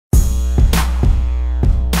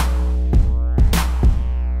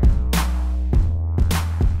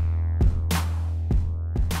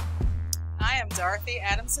Dorothy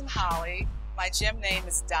Adamson Holly. My gym name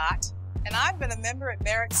is Dot, and I've been a member at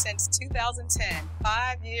Merritt since 2010,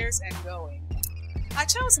 5 years and going. I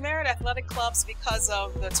chose Merritt Athletic Clubs because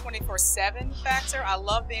of the 24/7 factor. I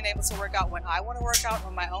love being able to work out when I want to work out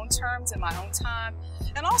on my own terms and my own time.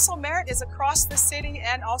 And also Merritt is across the city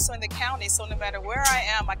and also in the county, so no matter where I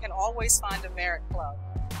am, I can always find a Merritt Club.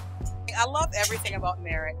 I love everything about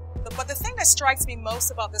Merritt, but the thing that strikes me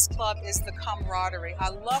most about this club is the camaraderie. I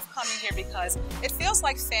love coming here because it feels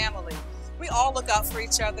like family. We all look out for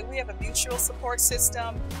each other. We have a mutual support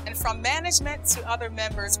system, and from management to other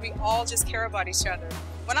members, we all just care about each other.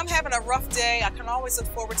 When I'm having a rough day, I can always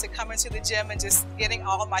look forward to coming to the gym and just getting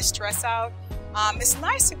all of my stress out. It's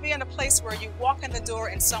nice to be in a place where you walk in the door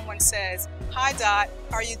and someone says, "Hi Dot,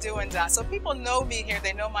 how are you doing, Dot?" So people know me here,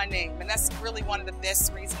 they know my name, and that's really one of the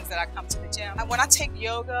best reasons that I come to the gym. And when I take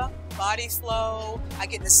yoga, body flow, I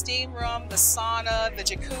get the steam room, the sauna, the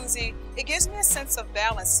jacuzzi, it gives me a sense of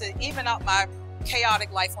balance to even out my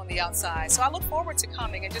chaotic life on the outside. So I look forward to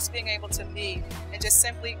coming and just being able to be and just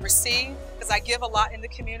simply receive, because I give a lot in the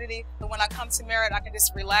community, but when I come to Merritt, I can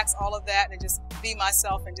just relax all of that and just be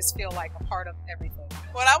myself and just feel like a part of everything.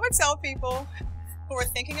 What I would tell people who are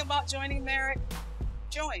thinking about joining Merritt,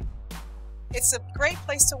 join. It's a great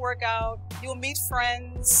place to work out. You'll meet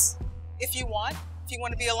friends if you want. If you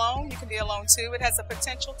want to be alone, you can be alone too. It has the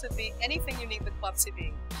potential to be anything you need the club to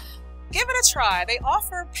be. Give it a try. They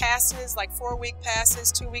offer passes, like 4-week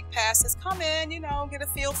passes, 2-week passes. Come in, get a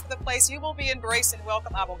feel for the place. You will be embraced and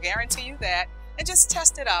welcome. I will guarantee you that. And just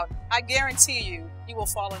test it out. I guarantee you, you will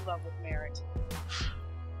fall in love with Merritt.